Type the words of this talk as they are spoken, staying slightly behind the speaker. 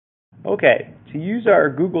Okay, to use our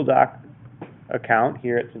Google Doc account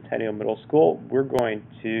here at Centennial Middle School, we're going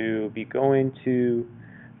to be going to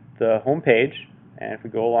the home page, and if we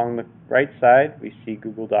go along the right side, we see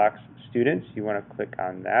Google Docs Students. You want to click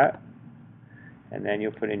on that, and then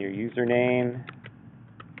you'll put in your username,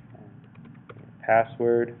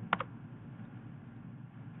 password,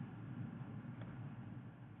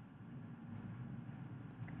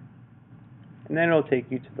 and then it'll take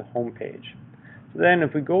you to the home page. So then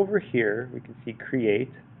if we go over here, we can see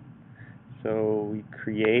Create. So we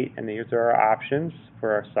create, and these are our options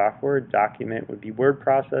for our software. Document would be word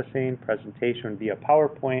processing, presentation would be a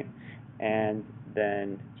PowerPoint, and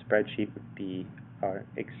then spreadsheet would be our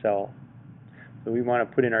Excel. So we want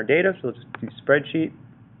to put in our data, so let's do spreadsheet.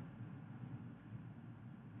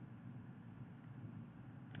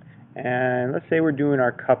 And let's say we're doing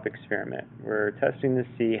our cup experiment. We're testing to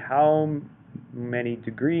see how many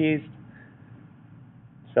degrees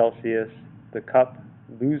Celsius the cup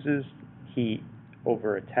loses heat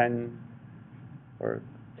over a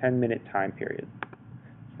 10-minute time period.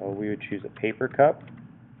 So we would choose a paper cup,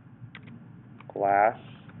 glass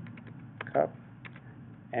cup,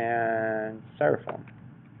 and styrofoam.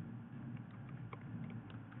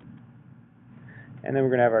 And then we're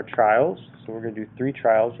going to have our trials. So we're going to do 3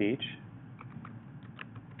 trials each.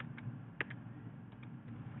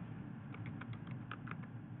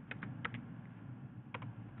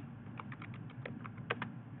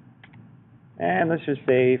 And let's just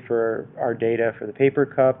say for our data for the paper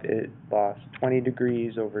cup, it lost 20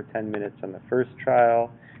 degrees over 10 minutes on the first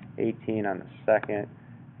trial, 18 on the second,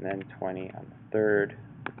 and then 20 on the third.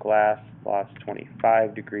 The glass lost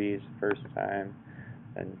 25 degrees first time,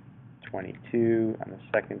 then 22 on the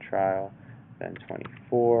second trial, then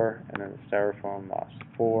 24, and then the styrofoam lost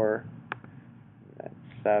 4, then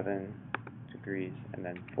 7 degrees, and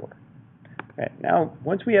then 4. Right, now,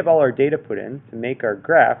 once we have all our data put in, to make our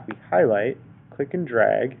graph, we highlight, click and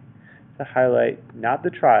drag to highlight not the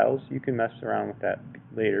trials. You can mess around with that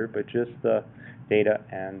later, but just the data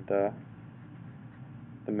and the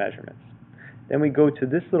measurements. Then we go to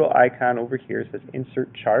this little icon over here. It says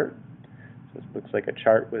Insert Chart. So this looks like a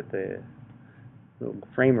chart with a little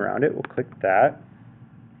frame around it. We'll click that.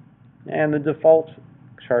 And the default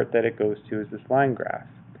chart that it goes to is this line graph.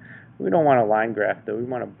 We don't want a line graph though. We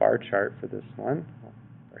want a bar chart for this one,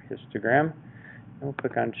 or histogram. And we'll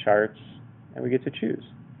click on Charts, and we get to choose.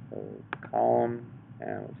 So column,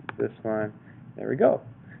 and we'll do this one. There we go.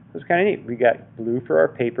 So it's kind of neat. We got blue for our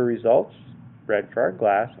paper results, red for our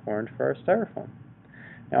glass, orange for our styrofoam.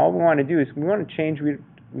 Now all we want to do is we want to change, we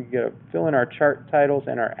got to fill in our chart titles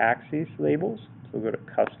and our axes labels. So we'll go to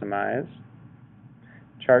Customize,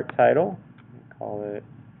 Chart Title, call it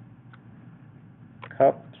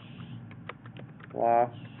Cups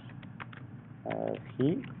Loss of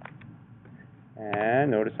Heat,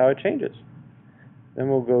 and notice how it changes. Then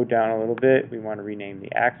we'll go down a little bit. We want to rename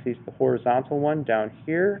the axes. The horizontal one down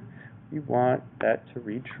here, we want that to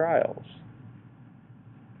read Trials.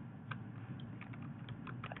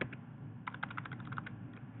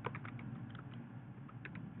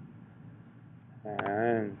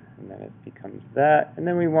 And then it becomes that. And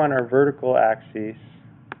then we want our vertical axis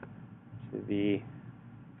to be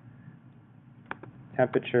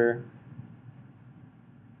temperature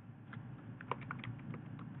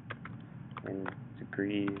in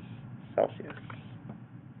degrees Celsius.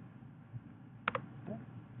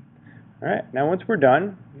 All right, now once we're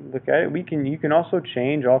done, look at it. You can also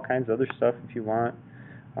change all kinds of other stuff if you want.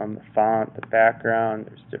 The font, the background,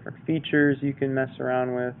 there's different features you can mess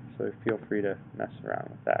around with, so feel free to mess around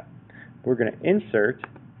with that. We're going to insert,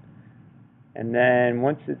 and then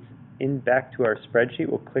once it's back to our spreadsheet,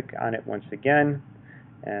 we'll click on it once again,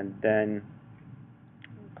 and then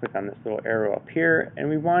click on this little arrow up here, and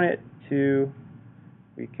we want it to,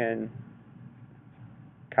 we can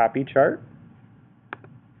copy chart,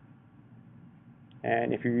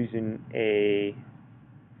 and if you're using a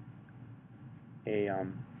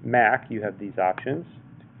Mac, you have these options.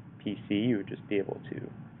 PC, you would just be able to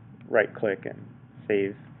right-click and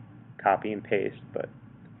save, copy, and paste, but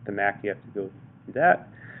the Mac, you have to go do that.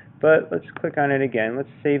 But let's click on it again. Let's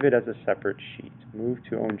save it as a separate sheet. Move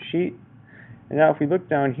to Own Sheet. And now if we look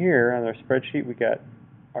down here on our spreadsheet, we got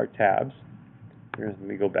our tabs. Here's when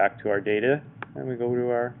we go back to our data, and we go to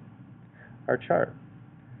our chart.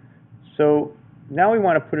 So now we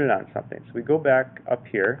want to put it on something. So we go back up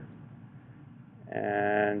here,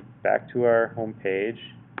 and back to our home page,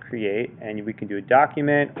 Create, and we can do a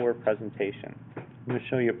document or a presentation. I'm going to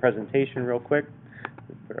show you a presentation real quick.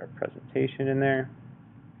 We'll put our presentation in there.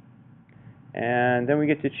 And then we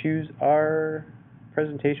get to choose our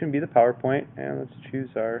presentation, be the PowerPoint, and let's choose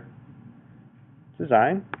our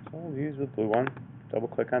design. So we'll use the blue one. Double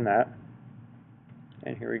click on that.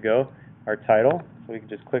 And here we go. Our title. So we can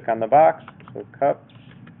just click on the box. So cups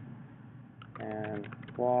and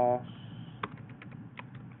loss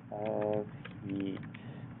of heat.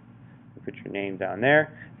 You put your name down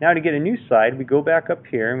there. Now to get a new slide, we go back up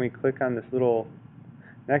here and we click on this little,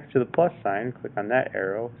 next to the plus sign, click on that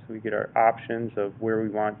arrow so we get our options of where we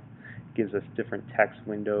want. It gives us different text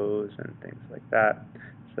windows and things like that.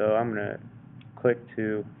 So I'm going to click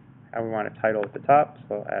to how we want a title at the top,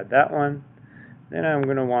 so I'll add that one. Then I'm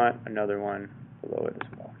going to want another one below it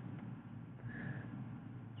as well.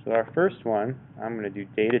 So our first one, I'm going to do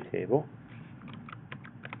data table.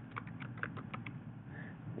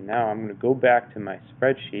 And now I'm going to go back to my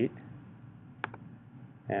spreadsheet,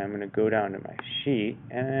 and I'm going to go down to my sheet,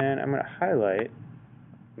 and I'm going to highlight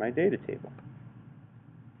my data table.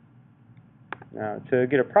 Now to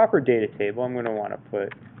get a proper data table, I'm going to want to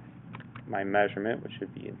put my measurement, which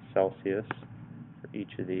should be in Celsius for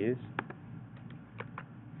each of these.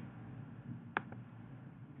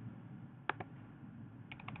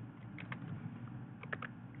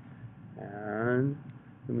 And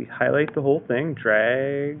we highlight the whole thing,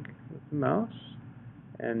 drag with the mouse,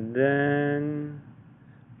 and then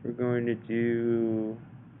we're going to do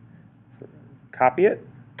copy it.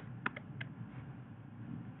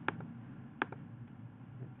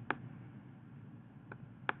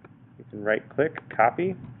 You can right click,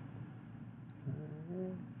 copy.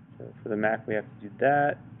 So for the Mac we have to do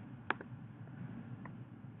that.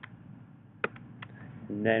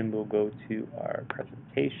 And then we'll go to our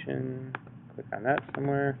presentation, click on that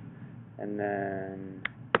somewhere, and then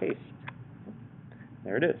paste.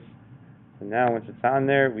 There it is. So now once it's on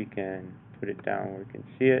there, we can put it down where we can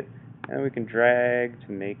see it, and then we can drag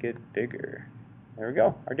to make it bigger. There we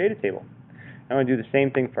go, our data table. I'm going to do the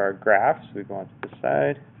same thing for our graph. So we go onto the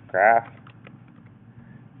side, graph,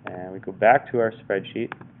 and we go back to our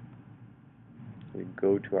spreadsheet. We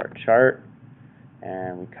go to our chart,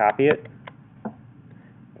 and we copy it.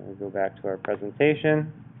 And we go back to our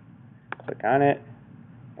presentation, click on it,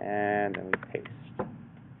 and then we paste.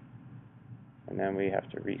 And then we have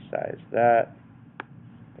to resize that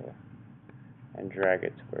and drag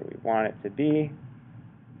it to where we want it to be.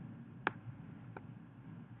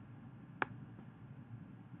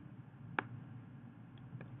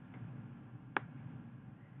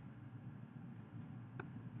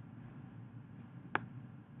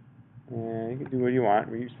 And you can do what you want,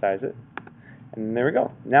 resize it. And there we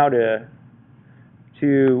go. Now to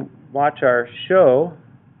watch our show,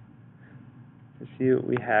 to see what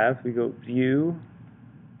we have, we go View,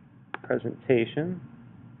 Presentation,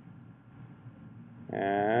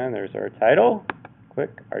 and there's our title.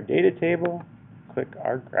 Click our data table, click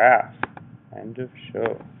our graph, end of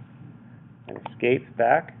show, and escape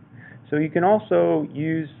back. So you can also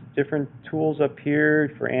use different tools up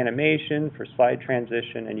here for animation, for slide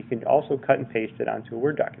transition, and you can also cut and paste it onto a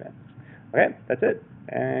Word document. Okay, that's it,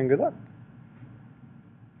 and good luck.